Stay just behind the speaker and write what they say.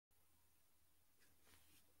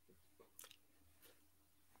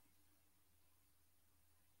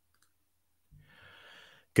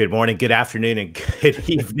Good morning, good afternoon, and good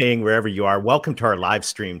evening, wherever you are. Welcome to our live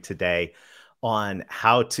stream today on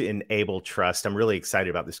how to enable trust. I'm really excited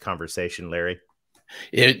about this conversation, Larry.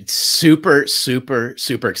 It's super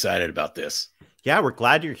excited about this. Yeah, we're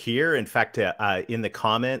glad you're here. In fact, in the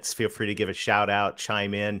comments, feel free to give a shout out,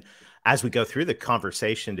 chime in. As we go through the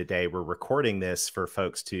conversation today, we're recording this for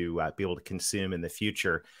folks to be able to consume in the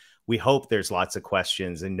future. We hope there's lots of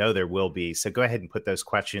questions and know there will be. So go ahead and put those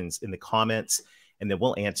questions in the comments, and then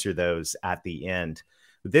we'll answer those at the end.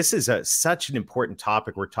 This is such an important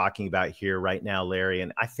topic we're talking about here right now, Larry.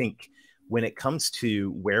 And I think when it comes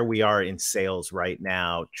to where we are in sales right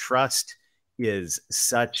now, trust is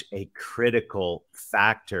such a critical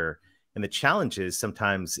factor. And the challenge is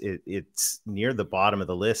sometimes it's near the bottom of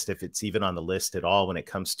the list, if it's even on the list at all, when it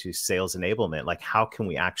comes to sales enablement. Like, how can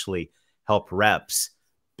we actually help reps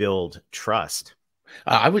build trust?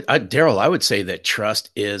 Daryl, I would say that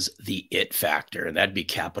trust is the it factor, and that'd be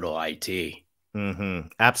capital IT.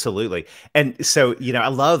 Absolutely. And so, I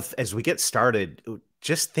love, as we get started,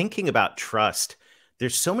 just thinking about trust.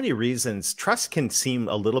 There's so many reasons trust can seem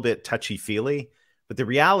a little bit touchy-feely, but the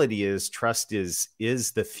reality is trust is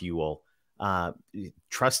the fuel.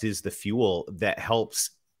 Trust is the fuel that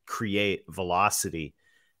helps create velocity.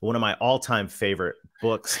 One of my all-time favorite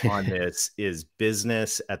books on this is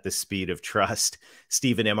Business at the Speed of Trust.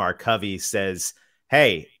 Stephen M.R. Covey says,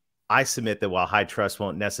 hey, I submit that while high trust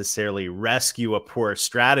won't necessarily rescue a poor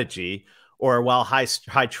strategy, or while high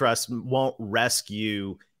trust won't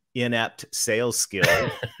rescue inept sales skills,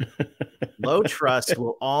 low trust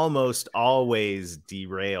will almost always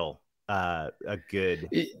derail a good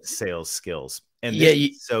sales skills. And this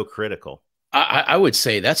is so critical. I would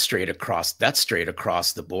say that's straight across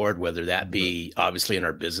the board, whether that be obviously in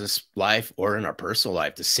our business life or in our personal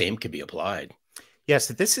life. The same could be applied. Yes,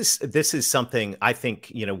 this is something I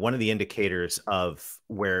think, one of the indicators of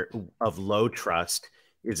low trust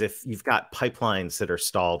is if you've got pipelines that are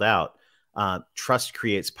stalled out. Trust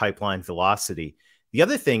creates pipeline velocity. The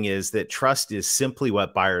other thing is that trust is simply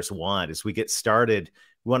what buyers want. As we get started,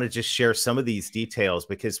 we want to just share some of these details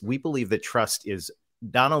because we believe that trust is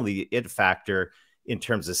not only the it factor in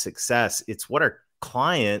terms of success, it's what our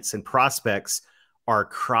clients and prospects are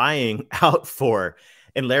crying out for.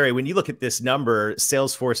 And Larry, when you look at this number,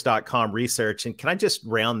 Salesforce.com research, and can I just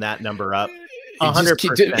round that number up?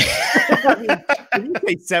 100%. I mean,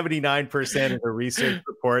 you say 79% of the research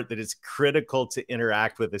report that it's critical to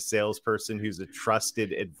interact with a salesperson who's a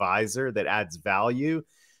trusted advisor that adds value.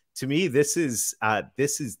 To me, this is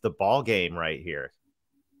the ball game right here.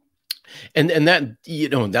 And that,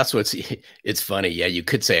 that's it's funny. Yeah, you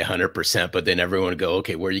could say 100%, but then everyone would go,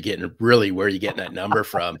 okay, where are you getting that number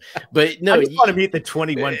from? But no, I just want to meet the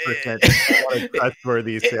 21%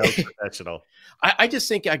 trustworthy sales professional. I just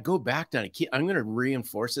think I go back down. I'm going to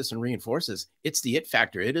reinforce this. It's the it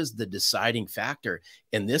factor. It is the deciding factor.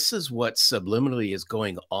 And this is what subliminally is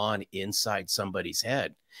going on inside somebody's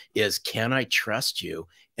head is, can I trust you?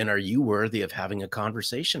 And are you worthy of having a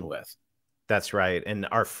conversation with? That's right. And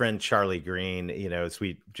our friend Charlie Green, as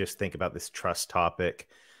we just think about this trust topic,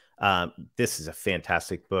 this is a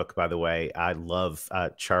fantastic book, by the way. I love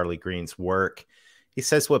Charlie Green's work. He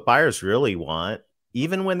says what buyers really want,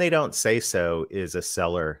 even when they don't say so, is a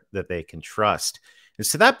seller that they can trust. And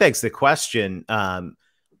so that begs the question,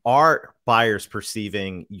 are buyers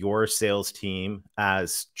perceiving your sales team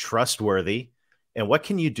as trustworthy? And what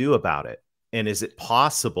can you do about it? And is it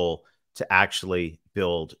possible to actually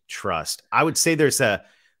build trust? I would say there's a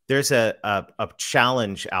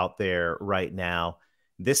challenge out there right now.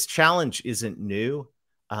 This challenge isn't new,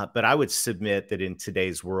 but I would submit that in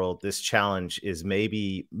today's world, this challenge is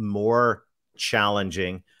maybe more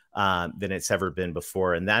challenging than it's ever been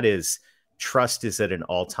before. And that is, trust is at an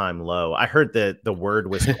all-time low. I heard that the word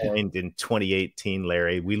was coined in 2018,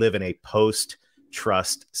 Larry. We live in a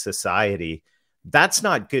post-trust society. That's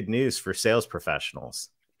not good news for sales professionals.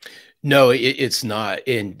 No, it's not.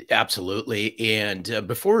 And absolutely. And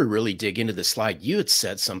before we really dig into the slide, you had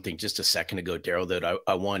said something just a second ago, Daryl, that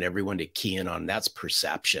I want everyone to key in on. That's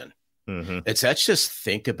perception. Let's just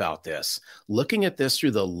think about this. Looking at this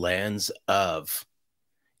through the lens of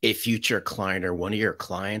a future client or one of your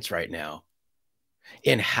clients right now,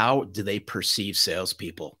 and how do they perceive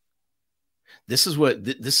salespeople? This is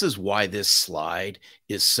why this slide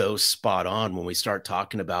is so spot on when we start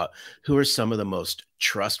talking about who are some of the most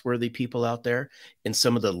trustworthy people out there and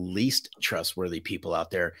some of the least trustworthy people out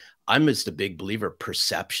there. I'm just a big believer,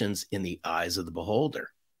 perceptions in the eyes of the beholder.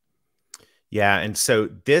 Yeah. And so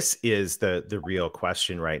this is the real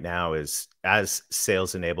question right now is, as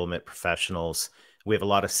sales enablement professionals, we have a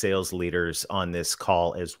lot of sales leaders on this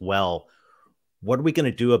call as well. What are we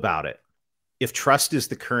going to do about it? If trust is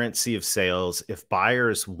the currency of sales, if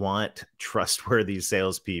buyers want trustworthy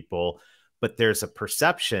salespeople, but there's a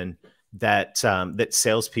perception that that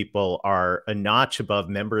salespeople are a notch above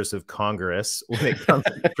members of Congress when it comes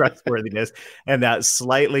to trustworthiness, and that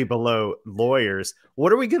slightly below lawyers,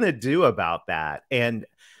 what are we going to do about that? And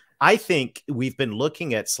I think we've been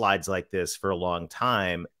looking at slides like this for a long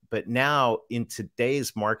time, but now in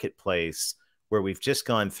today's marketplace, where we've just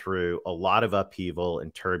gone through a lot of upheaval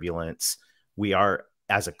and turbulence, we are,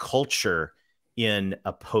 as a culture, in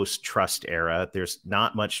a post-trust era. There's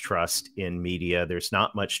not much trust in media. There's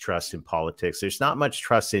not much trust in politics. There's not much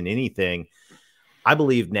trust in anything. I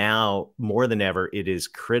believe now more than ever, it is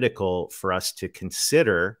critical for us to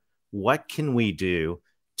consider what can we do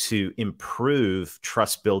to improve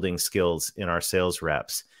trust building skills in our sales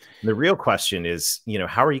reps. And the real question is,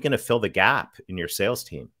 how are you going to fill the gap in your sales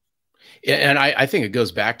team? And I think it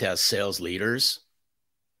goes back to, as sales leaders,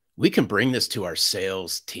 we can bring this to our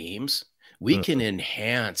sales teams. We can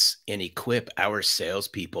enhance and equip our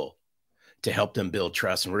salespeople to help them build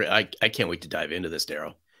trust. And I can't wait to dive into this,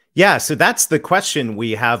 Daryl. Yeah, so that's the question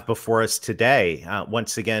we have before us today.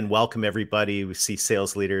 Once again, welcome everybody. We see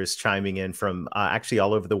sales leaders chiming in from actually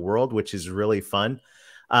all over the world, which is really fun.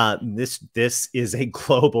 This is a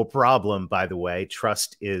global problem, by the way.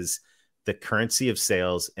 Trust is the currency of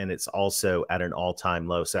sales, and it's also at an all-time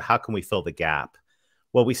low. So how can we fill the gap?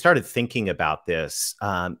 Well, we started thinking about this,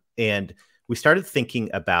 and we started thinking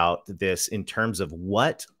about this in terms of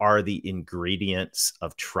what are the ingredients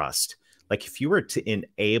of trust. Like, if you were to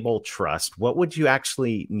enable trust, what would you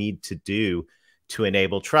actually need to do to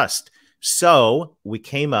enable trust? So we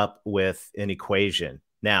came up with an equation.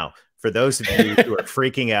 Now, for those of you who are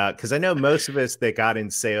freaking out, because I know most of us that got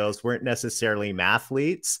in sales weren't necessarily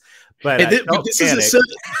mathletes, but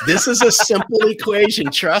this is a simple equation.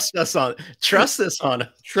 Trust this on. Trust this one.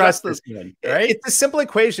 Right? It's a simple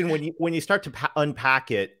equation when you start to unpack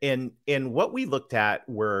it. And what we looked at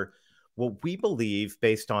were what we believe,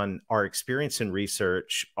 based on our experience and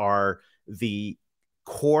research, are the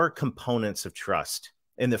core components of trust.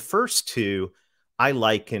 And the first two I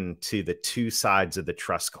liken to the two sides of the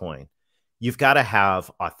trust coin. You've got to have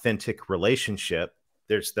authentic relationship.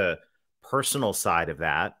 There's the personal side of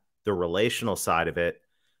that, the relational side of it,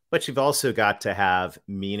 but you've also got to have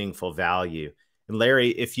meaningful value. And Larry,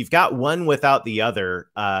 if you've got one without the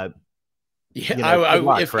other, right?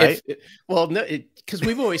 Well, no, because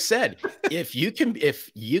we've always said, if you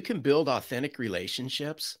can build authentic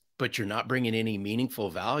relationships, but you're not bringing any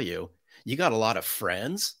meaningful value, you got a lot of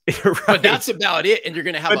friends, right, but that's about it. And you're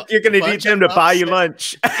going to have, you're going to need them to buy you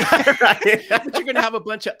lunch, right? But you're going to have a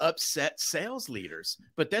bunch of upset sales leaders.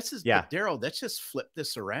 But Daryl, let's just flip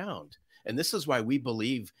this around. And this is why we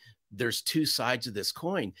believe there's two sides of this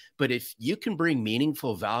coin. But if you can bring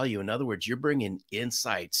meaningful value, in other words, you're bringing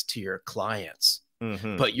insights to your clients,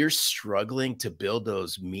 but you're struggling to build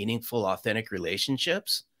those meaningful, authentic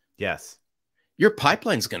relationships. Yes. Your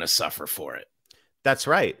pipeline's going to suffer for it. That's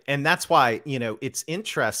right. And that's why, it's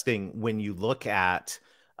interesting when you look at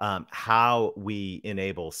how we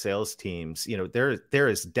enable sales teams. There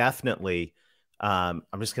is definitely, I'm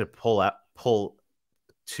just going to pull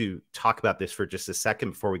to talk about this for just a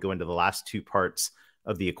second before we go into the last two parts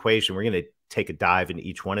of the equation. We're going to take a dive into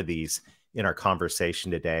each one of these in our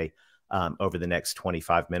conversation today over the next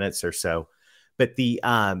 25 minutes or so. But the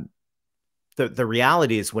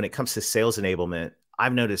reality is, when it comes to sales enablement,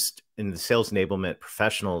 I've noticed in the sales enablement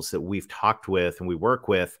professionals that we've talked with and we work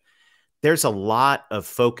with, there's a lot of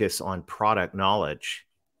focus on product knowledge,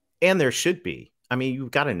 and there should be. I mean, you've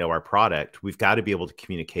got to know our product. We've got to be able to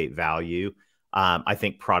communicate value. I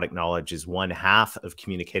think product knowledge is one half of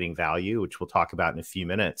communicating value, which we'll talk about in a few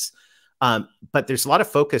minutes. But there's a lot of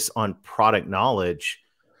focus on product knowledge,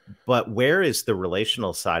 but where is the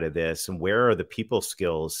relational side of this, and where are the people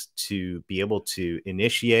skills to be able to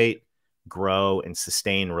initiate, grow, and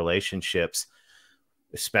sustain relationships,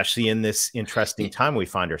 especially in this interesting time we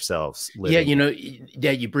find ourselves living?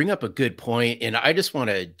 Yeah, you bring up a good point, and I just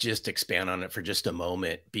want to just expand on it for just a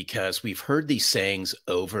moment, because we've heard these sayings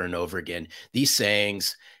over and over again. These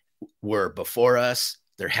sayings were before us.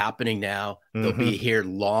 They're happening now. They'll be here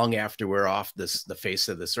long after we're off the face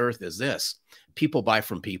of this earth. Is this: people buy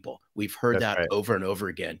from people. We've heard that right, over and over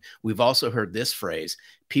again. We've also heard this phrase: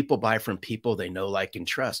 people buy from people they know, like, and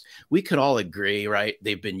trust. We could all agree, right?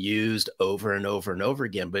 They've been used over and over and over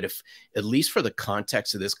again. But if, at least for the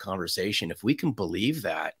context of this conversation, if we can believe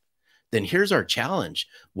that, then here's our challenge.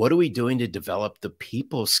 What are we doing to develop the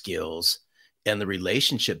people skills and the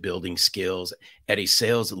relationship building skills at a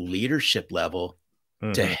sales leadership level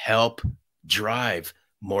to help drive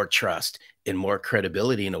more trust, and more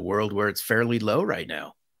credibility in a world where it's fairly low right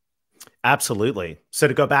now. Absolutely. So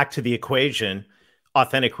to go back to the equation,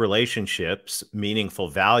 authentic relationships, meaningful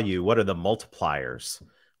value, what are the multipliers?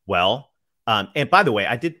 Well, and by the way,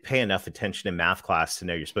 I did pay enough attention in math class to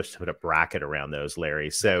know you're supposed to put a bracket around those, Larry.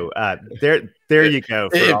 So there you go.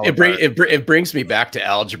 For all of our... it brings me back to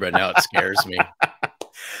algebra now. It scares me.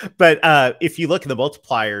 But if you look at the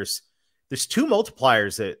multipliers, there's two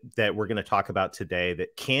multipliers that we're going to talk about today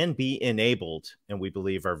that can be enabled and we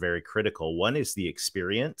believe are very critical. One is the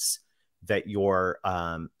experience that your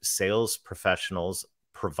sales professionals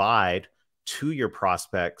provide to your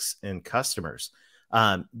prospects and customers.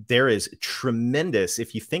 There is tremendous,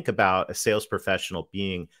 if you think about a sales professional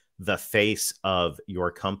being the face of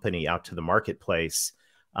your company out to the marketplace,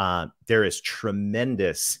 there is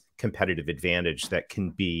tremendous competitive advantage that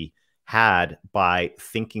can be had by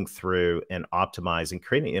thinking through and optimizing,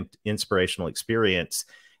 creating an inspirational experience,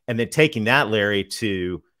 and then taking that, Larry,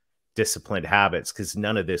 to disciplined habits, because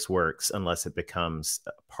none of this works unless it becomes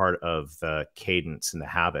part of the cadence and the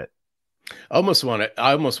habit. I almost want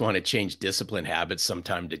to change disciplined habits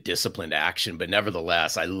sometime to disciplined action, but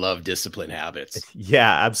nevertheless, I love disciplined habits.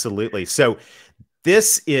 Yeah, absolutely. So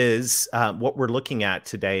this is what we're looking at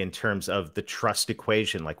today in terms of the trust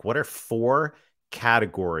equation. Like, what are 4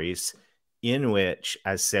 categories in which,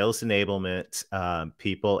 as sales enablement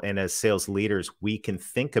people and as sales leaders, we can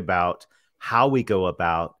think about how we go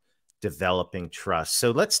about developing trust.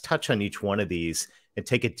 So let's touch on each one of these and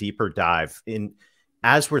take a deeper dive in.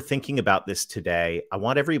 As we're thinking about this today, I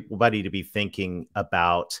want everybody to be thinking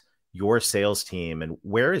about your sales team and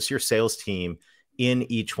where is your sales team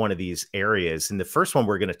in each one of these areas. And the first one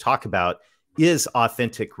we're going to talk about is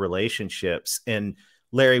authentic relationships. And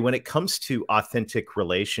Larry, when it comes to authentic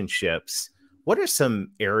relationships, what are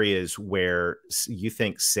some areas where you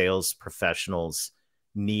think sales professionals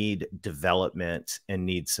need development and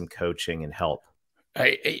need some coaching and help?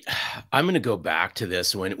 I'm going to go back to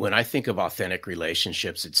this. When I think of authentic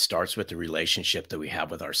relationships, it starts with the relationship that we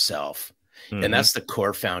have with ourselves. Mm-hmm. And that's the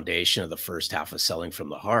core foundation of the first half of selling from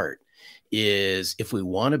the heart. Is if we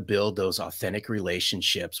want to build those authentic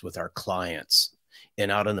relationships with our clients and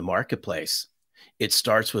out in the marketplace, it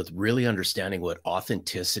starts with really understanding what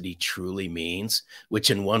authenticity truly means, which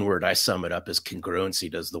in one word, I sum it up as congruency.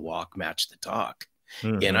 Does the walk match the talk?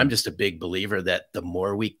 Mm-hmm. And I'm just a big believer that the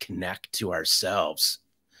more we connect to ourselves,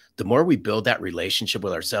 the more we build that relationship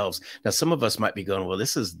with ourselves. Now, some of us might be going, well,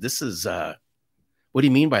 this is what do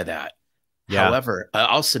you mean by that? Yeah. However,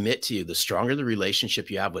 I'll submit to you, the stronger the relationship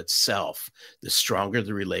you have with self, the stronger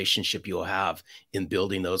the relationship you'll have in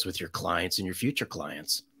building those with your clients and your future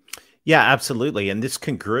clients. Yeah, absolutely. And this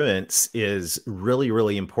congruence is really,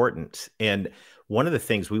 really important. And one of the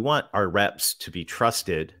things, we want our reps to be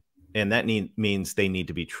trusted, and that means they need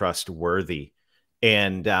to be trustworthy.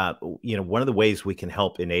 And, one of the ways we can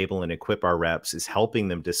help enable and equip our reps is helping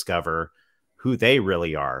them discover who they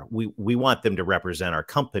really are. We want them to represent our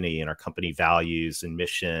company and our company values and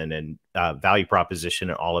mission and value proposition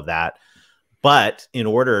and all of that. But in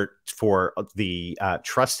order for the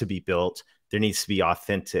trust to be built, there needs to be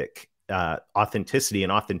authenticity,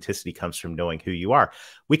 and authenticity comes from knowing who you are.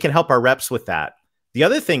 We can help our reps with that. The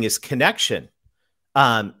other thing is connection.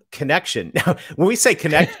 Connection. Now, when we say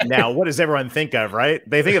connection now, what does everyone think of, right?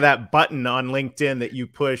 They think of that button on LinkedIn that you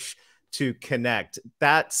push to connect.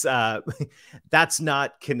 That's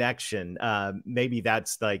not connection. Maybe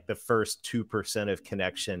that's like the first 2% of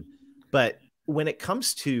connection. But when it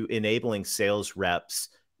comes to enabling sales reps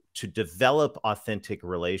to develop authentic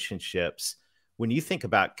relationships, when you think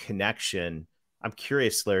about connection, I'm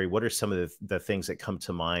curious, Larry, what are some of the things that come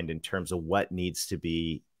to mind in terms of what needs to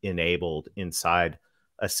be enabled inside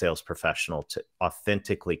a sales professional to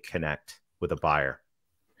authentically connect with a buyer?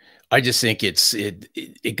 I just think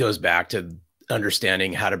it goes back to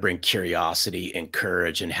understanding how to bring curiosity and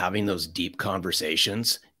courage and having those deep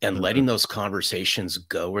conversations and letting those conversations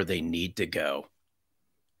go where they need to go.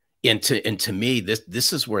 And to me,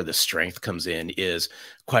 this is where the strength comes in. Is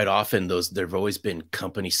quite often they've always been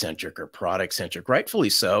company centric or product centric,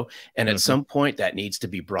 rightfully so. And at some point that needs to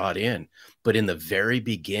be brought in. But in the very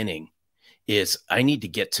beginning, is I need to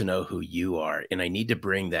get to know who you are, and I need to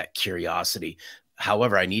bring that curiosity.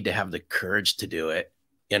 However, I need to have the courage to do it,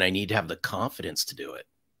 and I need to have the confidence to do it.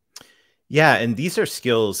 Yeah, and these are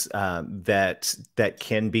skills that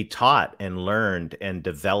can be taught and learned and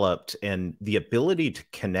developed, and the ability to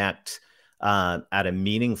connect at a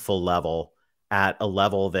meaningful level, at a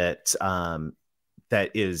level that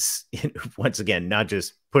that is, once again, not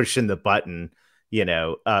just pushing the button.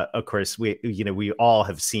 Of course, we all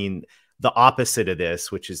have seen the opposite of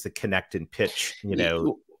this, which is the connect and pitch,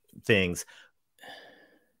 things.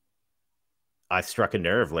 I struck a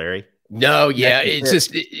nerve, Larry. No, yeah, it's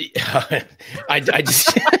just, I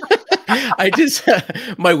just, I just,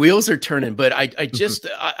 my wheels are turning. But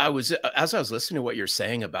I was, as I was listening to what you're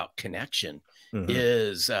saying about connection,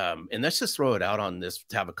 is, and let's just throw it out on this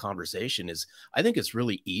to have a conversation, is I think it's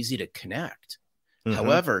really easy to connect.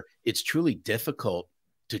 However, it's truly difficult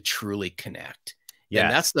to truly connect.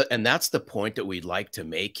 Yes. And that's the point that we'd like to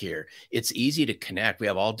make here. It's easy to connect. We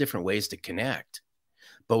have all different ways to connect.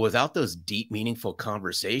 But without those deep, meaningful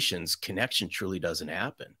conversations, connection truly doesn't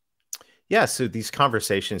happen. Yeah, so these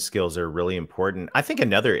conversation skills are really important. I think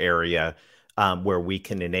another area where we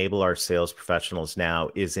can enable our sales professionals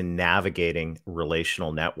now is in navigating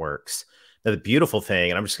relational networks. Now, the beautiful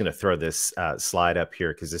thing, and I'm just going to throw this slide up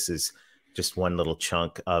here because this is just one little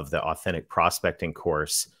chunk of the authentic prospecting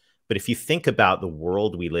course. But if you think about the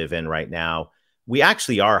world we live in right now, we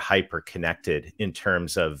actually are hyper connected in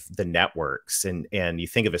terms of the networks. And you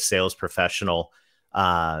think of a sales professional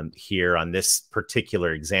here on this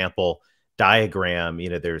particular example diagram,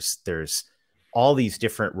 there's all these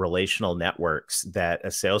different relational networks that a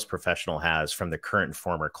sales professional has, from the current and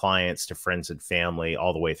former clients to friends and family,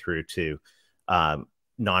 all the way through to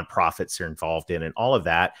nonprofits they're involved in and all of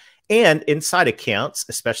that. And inside accounts,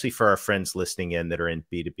 especially for our friends listening in that are in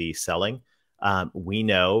B2B selling, we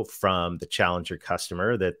know from the challenger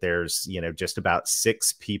customer that there's, just about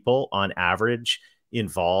 6 people on average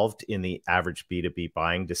involved in the average B2B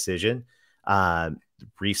buying decision.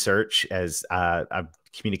 Research, as I've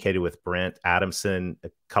communicated with Brent Adamson a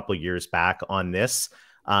couple of years back on this,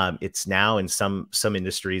 it's now in some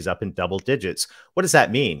industries up in double digits. What does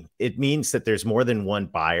that mean? It means that there's more than one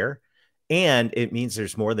buyer, and it means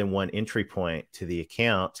there's more than one entry point to the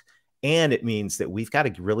account. And it means that we've got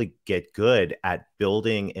to really get good at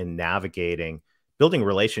building and navigating, building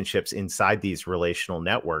relationships inside these relational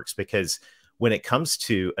networks. Because when it comes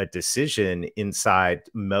to a decision inside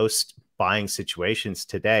most buying situations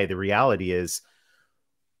today, the reality is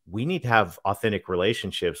we need to have authentic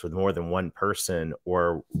relationships with more than one person,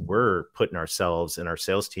 or we're putting ourselves and our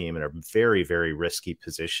sales team in a very, very risky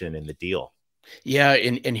position in the deal. Yeah,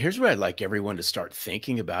 and here's what I'd like everyone to start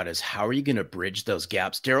thinking about is, how are you going to bridge those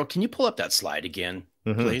gaps? Daryl, can you pull up that slide again,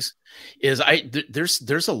 please?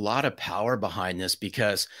 There's a lot of power behind this,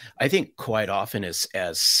 because I think quite often as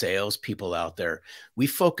salespeople out there, we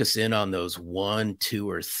focus in on those 1, 2,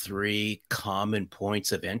 or 3 common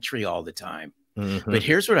points of entry all the time. But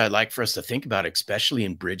here's what I'd like for us to think about, especially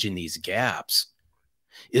in bridging these gaps,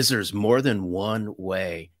 is there's more than one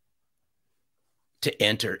way to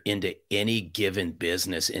enter into any given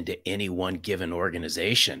business, into any one given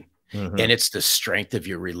organization. And it's the strength of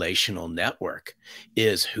your relational network.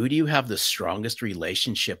 Is who do you have the strongest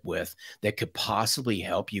relationship with that could possibly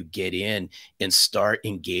help you get in and start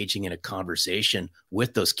engaging in a conversation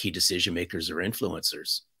with those key decision makers or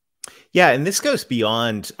influencers? Yeah, and this goes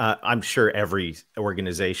beyond, I'm sure every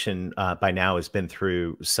organization by now has been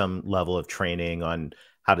through some level of training on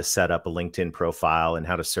how to set up a LinkedIn profile and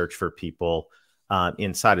how to search for people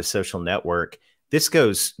inside a social network. This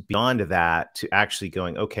goes beyond that to actually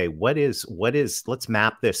going, okay, let's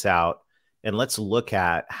map this out and let's look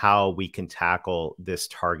at how we can tackle this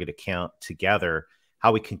target account together,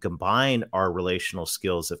 how we can combine our relational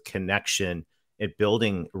skills of connection and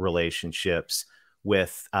building relationships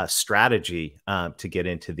with strategy to get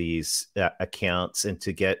into these accounts and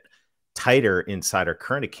to get tighter inside our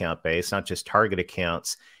current account base, not just target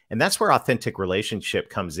accounts. And that's where authentic relationship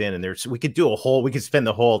comes in. And we could spend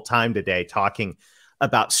the whole time today talking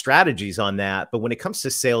about strategies on that. But when it comes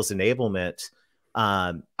to sales enablement,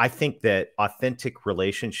 I think that authentic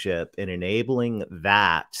relationship and enabling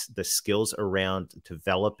the skills around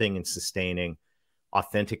developing and sustaining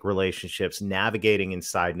authentic relationships, navigating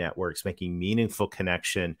inside networks, making meaningful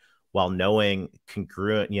connection while knowing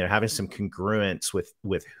having some congruence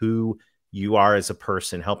with who you are as a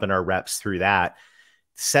person, helping our reps through that,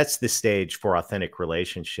 sets the stage for authentic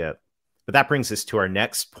relationship. But that brings us to our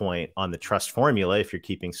next point on the trust formula. If you're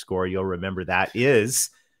keeping score, you'll remember that is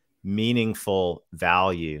meaningful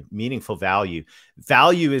value. Meaningful value.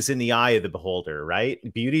 Value is in the eye of the beholder, right?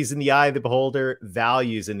 Beauty is in the eye of the beholder.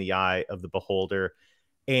 Value is in the eye of the beholder.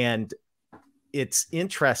 And it's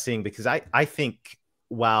interesting because I think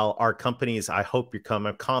while our companies, I'm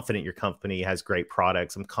confident your company has great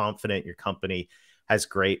products. I'm confident your company has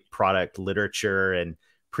great product literature and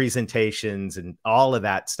presentations and all of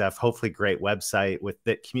that stuff. Hopefully great website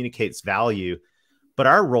that communicates value. But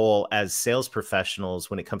our role as sales professionals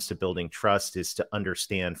when it comes to building trust is to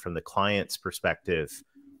understand from the client's perspective,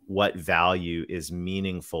 what value is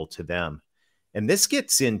meaningful to them. And this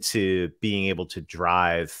gets into being able to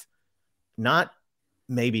drive not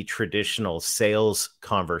maybe traditional sales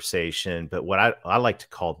conversation, but what I like to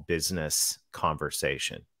call business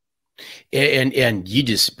conversation. And you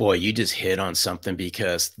just, boy, you just hit on something,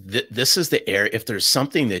 because this is the area. If there's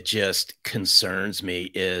something that just concerns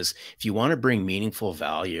me, is if you want to bring meaningful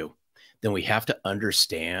value, then we have to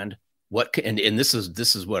understand what, and this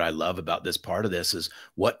is what I love about this part of this, is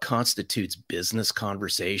what constitutes business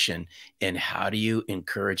conversation, and how do you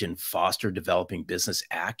encourage and foster developing business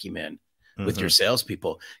acumen with your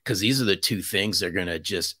salespeople? Because these are the two things that are going to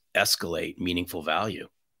just escalate meaningful value.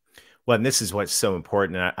 Well, and this is what's so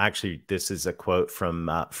important. And actually, this is a quote from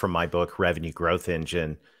my book, Revenue Growth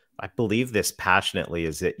Engine. I believe this passionately,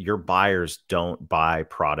 is that your buyers don't buy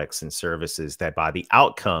products and services; they buy the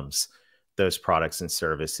outcomes those products and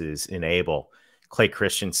services enable. Clay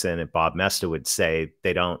Christensen and Bob Mesta would say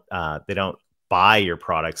they don't buy your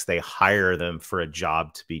products; they hire them for a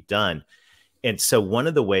job to be done. And so one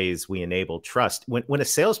of the ways we enable trust, when a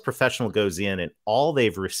sales professional goes in and all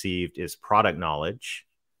they've received is product knowledge,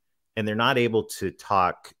 and they're not able to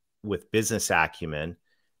talk with business acumen,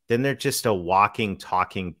 then they're just a walking,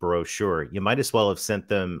 talking brochure. You might as well have sent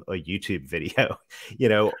them a YouTube video,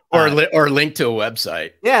 or link to a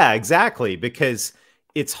website. Yeah, exactly. Because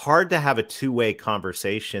it's hard to have a two-way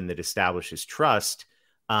conversation that establishes trust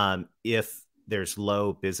if there's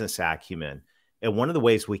low business acumen. And one of the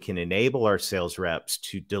ways we can enable our sales reps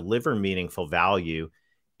to deliver meaningful value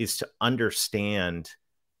is to understand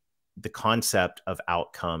the concept of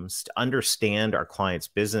outcomes, to understand our clients'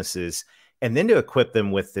 businesses, and then to equip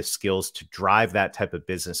them with the skills to drive that type of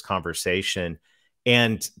business conversation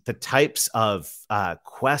and the types of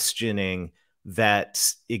questioning that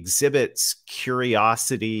exhibits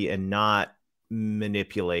curiosity and not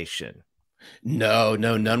manipulation. No,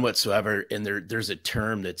 none whatsoever. And there's a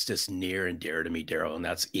term that's just near and dear to me, Daryl, and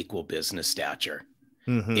that's equal business stature.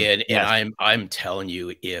 And Yes. I'm telling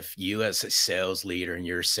you, if you as a sales leader and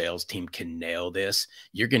your sales team can nail this,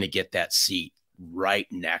 you're going to get that seat right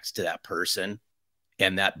next to that person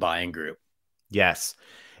and that buying group. Yes.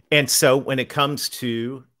 And so when it comes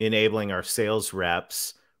to enabling our sales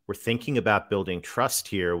reps, we're thinking about building trust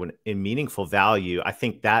here when in meaningful value. I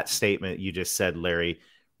think that statement you just said, Larry,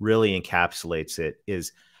 really encapsulates it.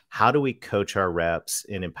 Is how do we coach our reps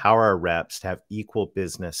and empower our reps to have equal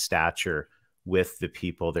business stature with the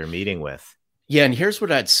people they're meeting with? Yeah. And here's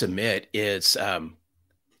what I'd submit is,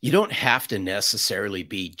 you don't have to necessarily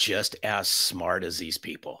be just as smart as these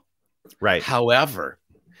people. Right. However,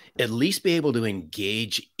 at least be able to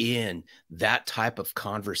engage in that type of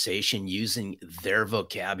conversation using their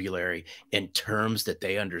vocabulary and terms that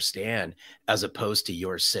they understand, as opposed to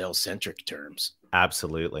your sales-centric terms.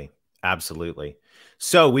 Absolutely. Absolutely.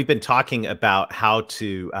 So we've been talking about how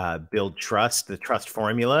to build trust, the trust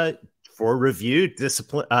formula for review,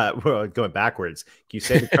 discipline, going backwards. Can you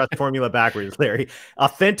say the trust formula backwards, Larry?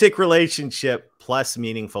 Authentic relationship plus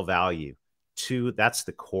meaningful value. That's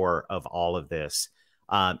the core of all of this.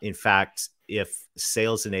 In fact, if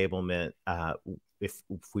sales enablement, if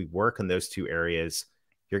we work in those two areas,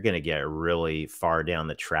 you're going to get really far down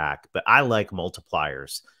the track. But I like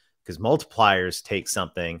multipliers, because multipliers take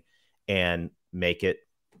something and make it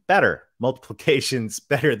better. Multiplication's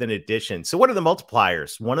better than addition. So what are the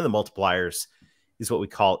multipliers? One of the multipliers is what we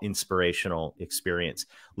call inspirational experience.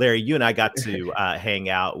 Larry, you and I got to hang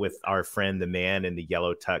out with our friend, the man in the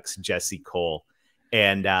yellow tux, Jesse Cole.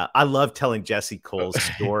 And I love telling Jesse Cole's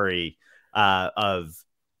story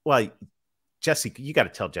Jesse, you got to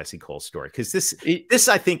tell Jesse Cole's story, because this,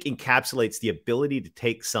 I think, encapsulates the ability to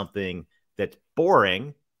take something that's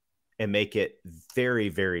boring and make it very,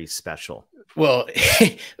 very special. Well,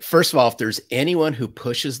 first of all, if there's anyone who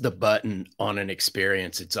pushes the button on an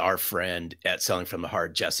experience, it's our friend at Selling from the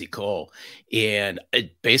Heart, Jesse Cole. And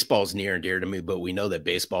baseball's near and dear to me, but we know that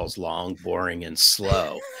baseball's long, boring, and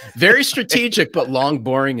slow. Very strategic, but long,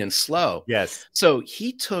 boring, and slow. Yes. So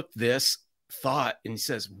he took this thought and he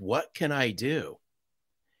says, what can I do?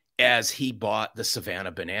 As he bought the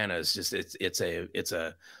Savannah Bananas, it's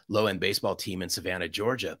a low-end baseball team in Savannah,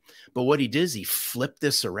 Georgia. But what he did is he flipped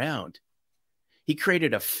this around. He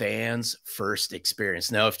created a fans first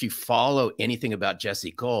experience. Now, if you follow anything about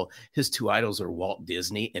Jesse Cole, his two idols are Walt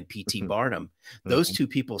Disney and P.T. Barnum. Those two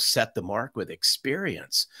people set the mark with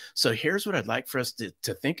experience. So here's what I'd like for us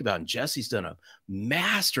to think about. And Jesse's done a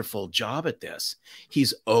masterful job at this.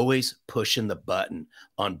 He's always pushing the button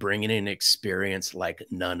on bringing an experience like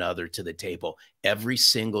none other to the table. Every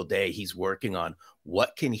single day he's working on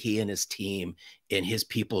what can he and his team and his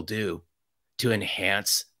people do to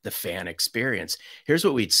enhance the fan experience. Here's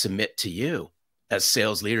what we'd submit to you as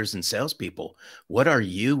sales leaders and salespeople. What are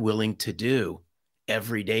you willing to do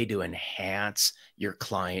every day to enhance your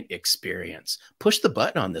client experience? Push the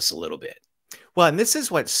button on this a little bit. Well, and this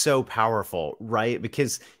is what's so powerful, right?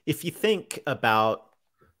 Because if you think about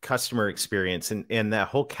customer experience, and that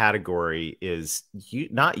whole category is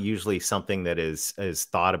not usually something that is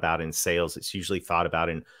thought about in sales. It's usually thought about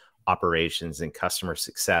in operations and customer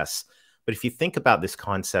success. But if you think about this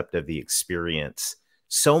concept of the experience,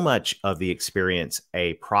 so much of the experience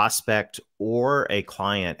a prospect or a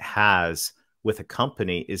client has with a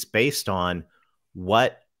company is based on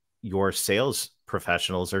what your sales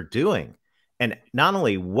professionals are doing. And not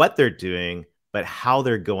only what they're doing, but how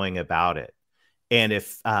they're going about it. And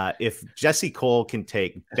if Jesse Cole can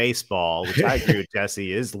take baseball, which I agree with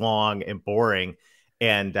Jesse is long and boring,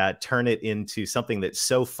 and turn it into something that's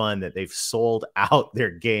so fun that they've sold out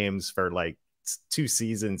their games for like 2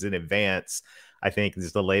 seasons in advance, I think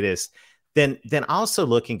is the latest. Then also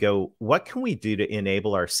look and go, what can we do to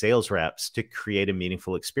enable our sales reps to create a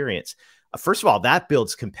meaningful experience? First of all, that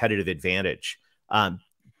builds competitive advantage.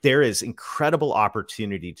 There is incredible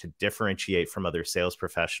opportunity to differentiate from other sales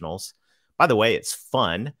professionals. By the way, it's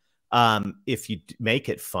fun if you make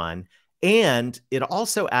it fun. And it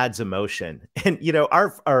also adds emotion. And, you know,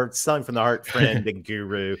 our Selling from the Heart friend and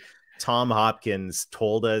guru, Tom Hopkins,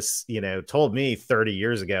 told me 30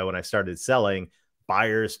 years ago when I started selling,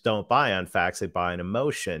 buyers don't buy on facts, they buy on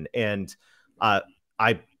emotion. And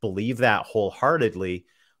I believe that wholeheartedly.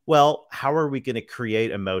 Well, how are we going to create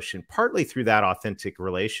emotion? Partly through that authentic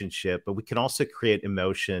relationship, but we can also create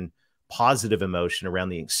emotion, positive emotion around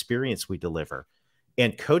the experience we deliver.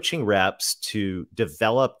 And coaching reps to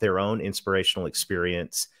develop their own inspirational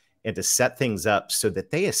experience and to set things up so that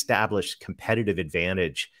they establish competitive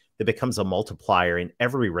advantage that becomes a multiplier in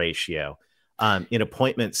every ratio, in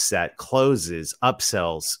appointment set, closes,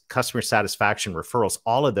 upsells, customer satisfaction, referrals,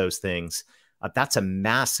 all of those things. That's a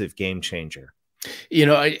massive game changer. You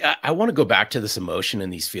know, I want to go back to this emotion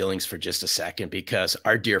and these feelings for just a second, because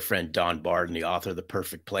our dear friend Don Barden, the author of The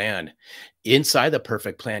Perfect Plan, inside The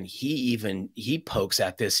Perfect Plan, he pokes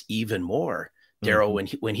at this even more, Daryl,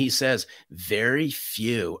 when he says very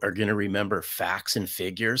few are going to remember facts and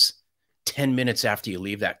figures 10 minutes after you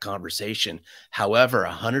leave that conversation. However,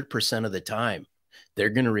 100% of the time, they're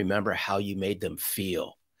going to remember how you made them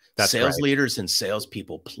feel. That's sales right. leaders and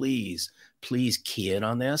salespeople, please key in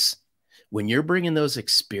on this. When you're bringing those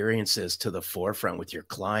experiences to the forefront with your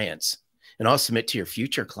clients, and I'll submit to your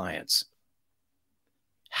future clients,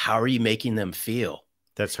 how are you making them feel?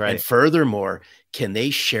 That's right. And furthermore, can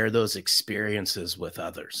they share those experiences with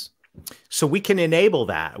others? So we can enable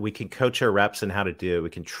that. We can coach our reps on how to do it. We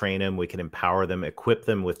can train them. We can empower them, equip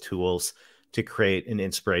them with tools to create an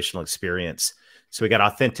inspirational experience. So we got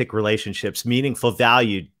authentic relationships, meaningful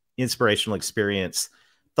value, inspirational experience.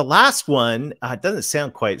 The last one doesn't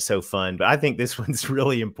sound quite so fun, but I think this one's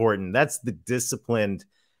really important. That's the disciplined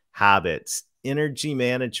habits. Energy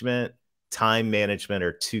management, time management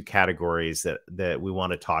are 2 categories that we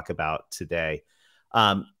want to talk about today.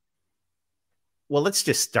 Well, let's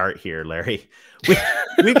just start here, Larry.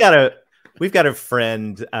 We've got a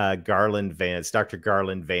friend, Garland Vance, Dr.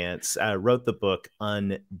 Garland Vance, wrote the book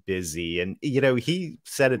Unbusy. And, you know, he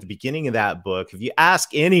said at the beginning of that book, if you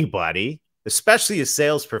ask anybody, especially a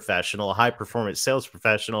sales professional, a high performance sales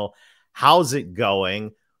professional, how's it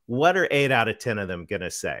going? What are 8 out of 10 of them going to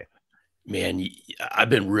say? Man, I've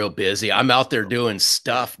been real busy. I'm out there doing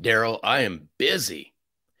stuff, Daryl. I am busy.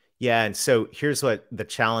 Yeah. And so here's what the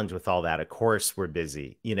challenge with all that. Of course, we're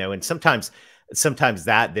busy, you know, and sometimes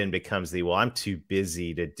that then becomes well, I'm too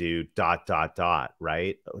busy to do ...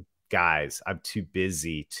 right? Guys, I'm too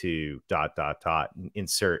busy to ...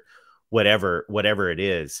 insert whatever it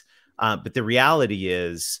is. But the reality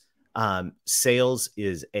is, sales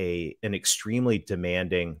is an extremely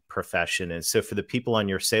demanding profession. And so for the people on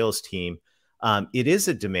your sales team, it is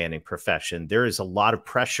a demanding profession. There is a lot of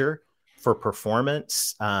pressure for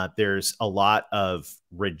performance. There's a lot of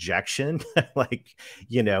rejection. Like,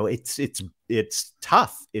 you know, it's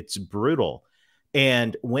tough. It's brutal.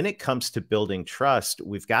 And when it comes to building trust,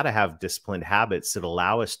 we've got to have disciplined habits that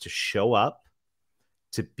allow us to show up,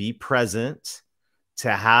 to be present,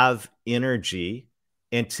 to have energy,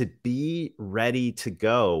 and to be ready to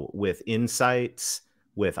go with insights,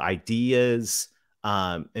 with ideas,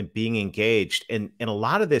 and being engaged. And a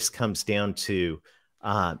lot of this comes down to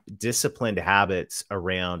disciplined habits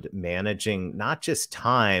around managing not just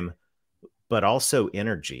time, but also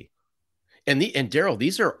energy. And Daryl,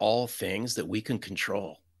 these are all things that we can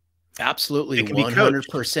control. Absolutely, It can be coached.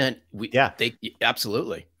 100%. Yeah.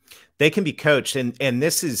 Absolutely. They can be coached, and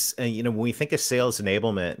this is when we think of sales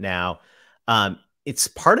enablement now, it's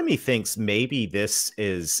part of me thinks maybe this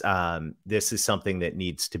is something that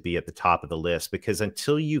needs to be at the top of the list, because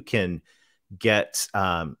until you can get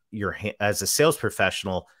as a sales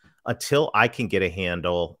professional, until I can get a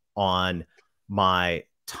handle on my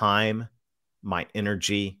time, my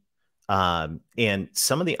energy, and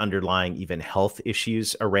some of the underlying even health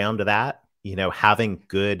issues around that, having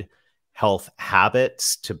good health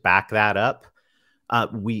habits to back that up,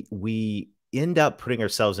 we end up putting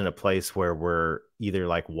ourselves in a place where we're either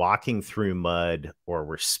like walking through mud or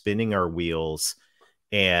we're spinning our wheels.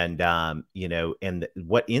 And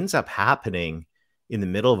what ends up happening in the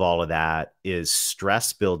middle of all of that is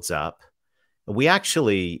stress builds up. We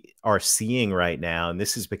actually are seeing right now, and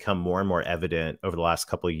this has become more and more evident over the last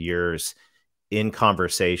couple of years in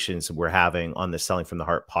conversations we're having on the Selling from the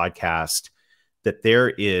Heart podcast, that there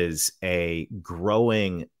is a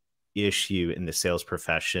growing issue in the sales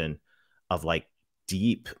profession of like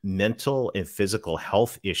deep mental and physical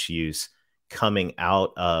health issues coming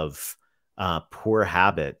out of poor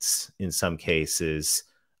habits in some cases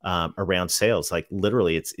around sales. Like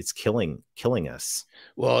literally it's killing us.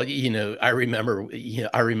 Well, I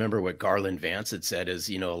remember what Garland Vance had said is,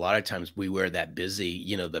 a lot of times we wear that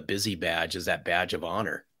busy, the busy badge is that badge of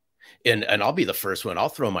honor. And I'll be the first one. I'll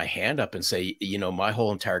throw my hand up and say, my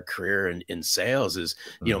whole entire career in sales is,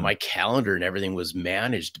 my calendar and everything was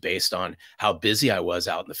managed based on how busy I was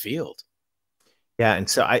out in the field. Yeah. And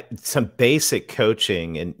so some basic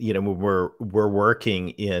coaching, and, when we're working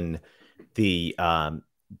in the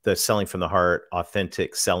Selling from the Heart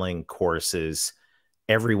authentic selling courses,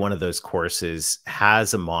 every one of those courses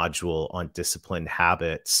has a module on disciplined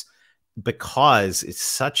habits, because it's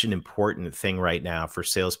such an important thing right now for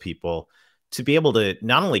salespeople to be able to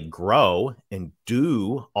not only grow and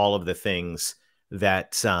do all of the things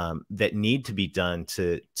that that need to be done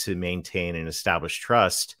to maintain and establish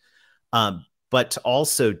trust, but to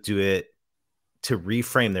also do it to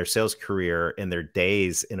reframe their sales career and their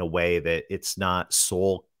days in a way that it's not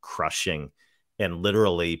soul crushing and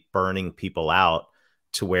literally burning people out,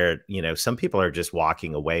 to where, some people are just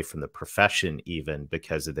walking away from the profession even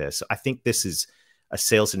because of this. I think this is a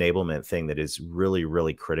sales enablement thing that is really,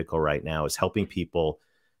 really critical right now, is helping people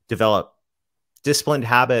develop disciplined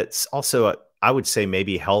habits. Also, I would say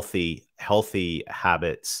maybe healthy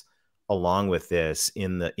habits along with this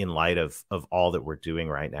in light of all that we're doing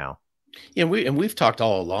right now. And we've talked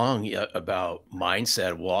all along about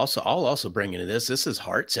mindset. I'll also bring into this. This is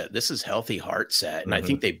heart set. This is healthy heart set. And I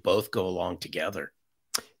think they both go along together.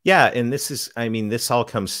 Yeah. And this all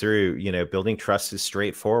comes through, building trust is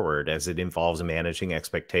straightforward, as it involves managing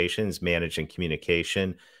expectations, managing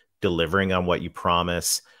communication, delivering on what you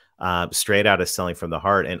promise, straight out of Selling from the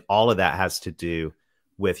Heart. And all of that has to do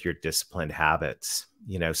with your disciplined habits,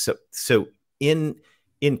 so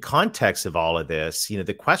in context of all of this,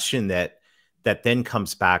 the question that then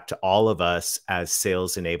comes back to all of us as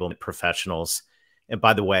sales enablement professionals. And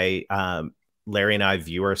by the way, Larry and I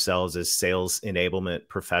view ourselves as sales enablement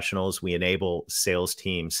professionals. We enable sales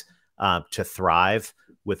teams to thrive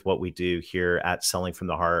with what we do here at Selling from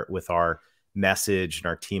the Heart, with our message and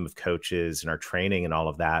our team of coaches and our training and all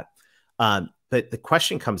of that. But the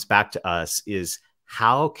question comes back to us is,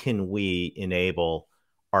 how can we enable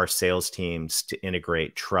our sales teams to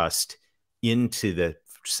integrate trust into the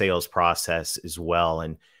sales process as well?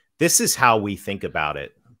 And this is how we think about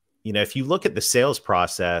it. If you look at the sales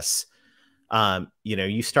process,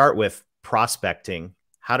 you start with prospecting.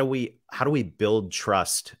 How do we build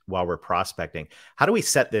trust while we're prospecting? How do we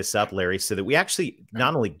set this up, Larry, so that we actually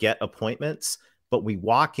not only get appointments, but we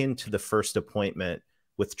walk into the first appointment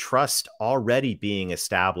with trust already being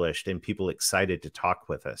established and people excited to talk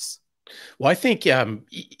with us? Well, I think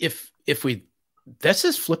if we let's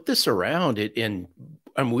just flip this around, and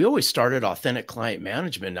we always started authentic client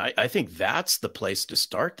management. I think that's the place to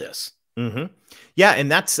start this. Yeah,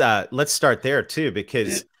 and that's let's start there too,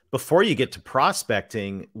 because before you get to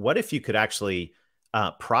prospecting, what if you could actually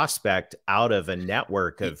prospect out of a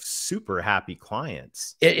network of super happy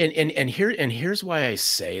clients? And here's why I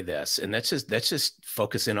say this, and let's just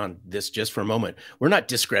focus in on this just for a moment. We're not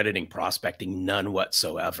discrediting prospecting, none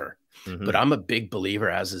whatsoever. But I'm a big believer,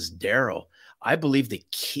 as is Daryl. I believe the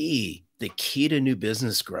key to new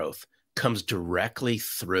business growth comes directly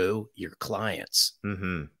through your clients.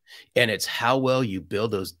 And it's how well you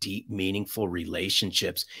build those deep, meaningful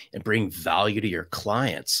relationships and bring value to your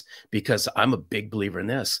clients. Because I'm a big believer in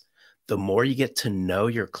this. The more you get to know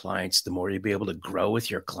your clients, the more you'll be able to grow with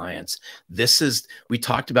your clients. We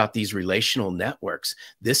talked about these relational networks.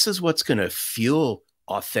 This is what's going to fuel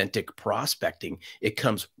authentic prospecting. It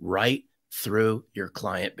comes right through your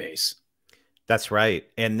client base. That's right.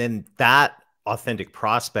 And then that authentic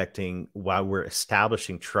prospecting, while we're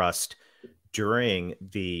establishing trust during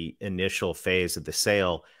the initial phase of the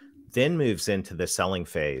sale, then moves into the selling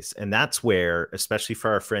phase. And that's where, especially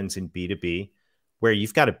for our friends in B2B, where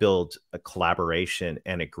you've got to build a collaboration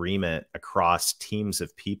and agreement across teams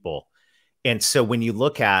of people. And so when you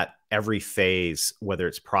look at every phase, whether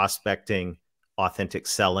it's prospecting, authentic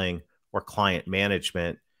selling, or client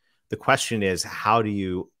management, the question is, how do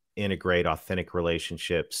you integrate authentic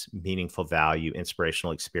relationships, meaningful value,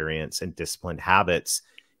 inspirational experience, and disciplined habits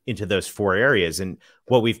into those four areas? And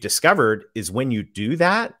what we've discovered is when you do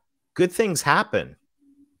that, good things happen.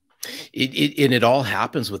 And it all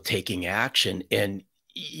happens with taking action. And,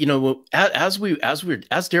 you know, as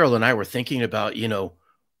Daryl and I were thinking about, you know,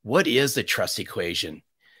 what is the trust equation?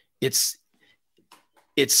 It's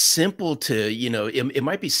simple to, you know, it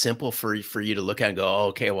might be simple for you to look at and go, oh,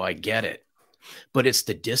 okay, well, I get it. But it's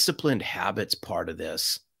the disciplined habits part of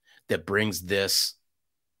this that brings this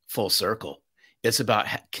full circle. It's about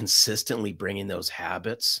consistently bringing those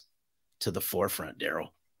habits to the forefront, Daryl.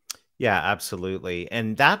 Yeah, absolutely.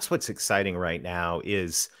 And that's what's exciting right now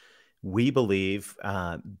is we believe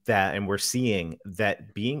that, and we're seeing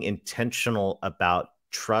that being intentional about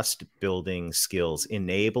trust building skills,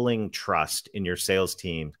 enabling trust in your sales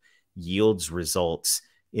team yields results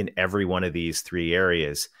in every one of these three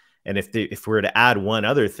areas. And if we're to add one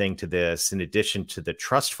other thing to this, in addition to the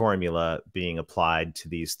trust formula being applied to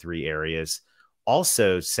these three areas,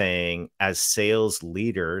 also saying as sales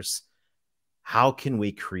leaders, how can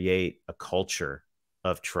we create a culture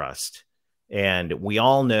of trust? And we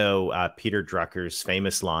all know Peter Drucker's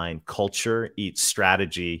famous line, culture eats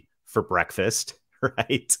strategy for breakfast,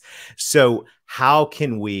 right? So how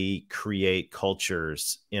can we create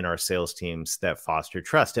cultures in our sales teams that foster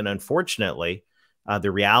trust? And unfortunately,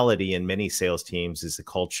 the reality in many sales teams is the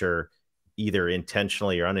culture, either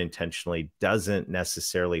intentionally or unintentionally, doesn't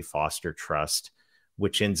necessarily foster trust,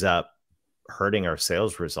 which ends up hurting our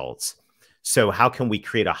sales results. So how can we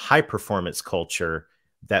create a high performance culture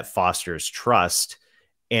that fosters trust,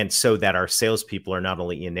 and so that our salespeople are not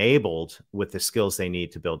only enabled with the skills they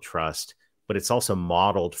need to build trust, but it's also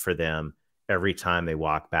modeled for them every time they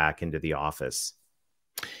walk back into the office?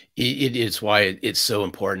 It is why it's so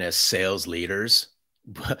important as sales leaders.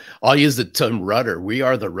 I'll use the term rudder. We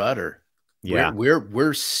are the rudder. Yeah,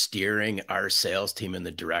 We're steering our sales team in the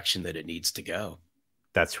direction that it needs to go.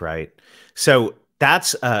 that's right. So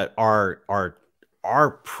that's our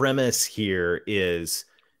premise here is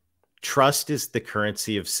trust is the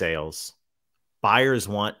currency of sales. Buyers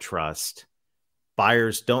want trust.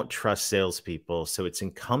 Buyers don't trust salespeople. So it's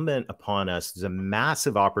incumbent upon us. There's a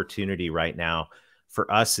massive opportunity right now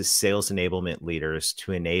for us as sales enablement leaders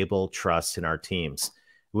to enable trust in our teams.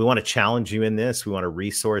 We want to challenge you in this. We want to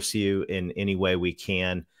resource you in any way we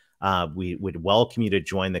can. We would welcome you to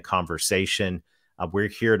join the conversation. We're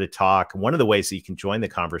here to talk. One of the ways that you can join the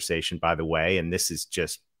conversation, by the way, and this is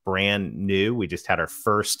just brand new, we just had our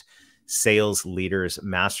first Sales Leaders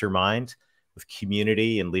Mastermind with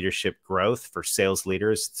community and leadership growth for sales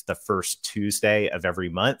leaders. It's the first Tuesday of every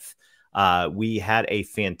month. We had a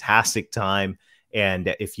fantastic time.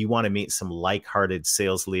 And if you want to meet some like-hearted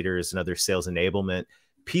sales leaders and other sales enablement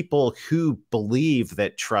people who believe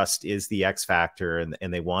that trust is the X factor,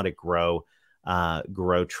 and they want to grow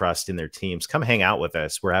trust in their teams, come hang out with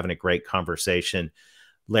us. We're having a great conversation.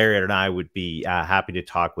 Larry and I would be happy to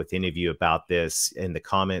talk with any of you about this in the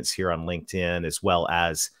comments here on LinkedIn, as well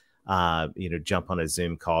as jump on a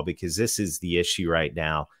Zoom call, because this is the issue right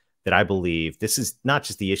now that I believe this is not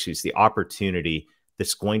just the issue, it's the opportunity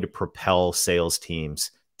that's going to propel sales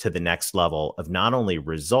teams to the next level of not only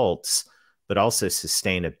results, but also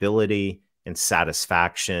sustainability and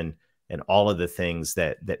satisfaction and all of the things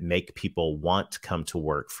that make people want to come to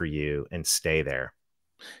work for you and stay there.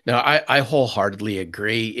 Now, I wholeheartedly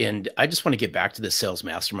agree. And I just want to get back to the sales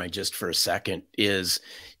mastermind just for a second. This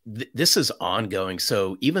is ongoing.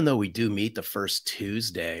 So even though we do meet the first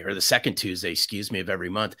Tuesday or the second Tuesday, excuse me, of every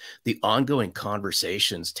month, the ongoing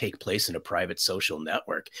conversations take place in a private social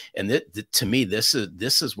network. And to me, this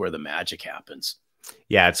is where the magic happens.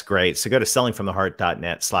 Yeah, it's great. So go to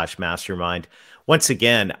sellingfromtheheart.net/mastermind. Once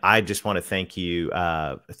again, I just want to thank you,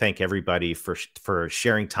 thank everybody for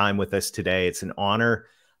sharing time with us today. It's an honor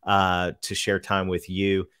to share time with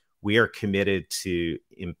you. We are committed to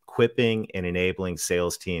equipping and enabling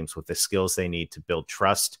sales teams with the skills they need to build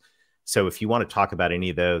trust. So if you want to talk about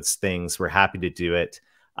any of those things, we're happy to do it.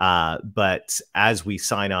 But as we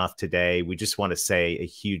sign off today, we just want to say a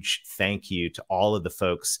huge thank you to all of the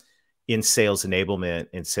folks in sales enablement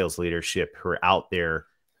and sales leadership who are out there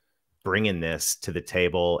bringing this to the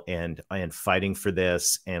table and fighting for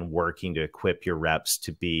this and working to equip your reps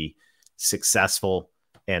to be successful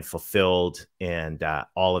and fulfilled and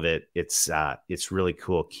all of it. It's really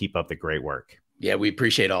cool. Keep up the great work. Yeah, we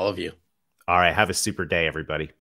appreciate all of you. All right. Have a super day, everybody.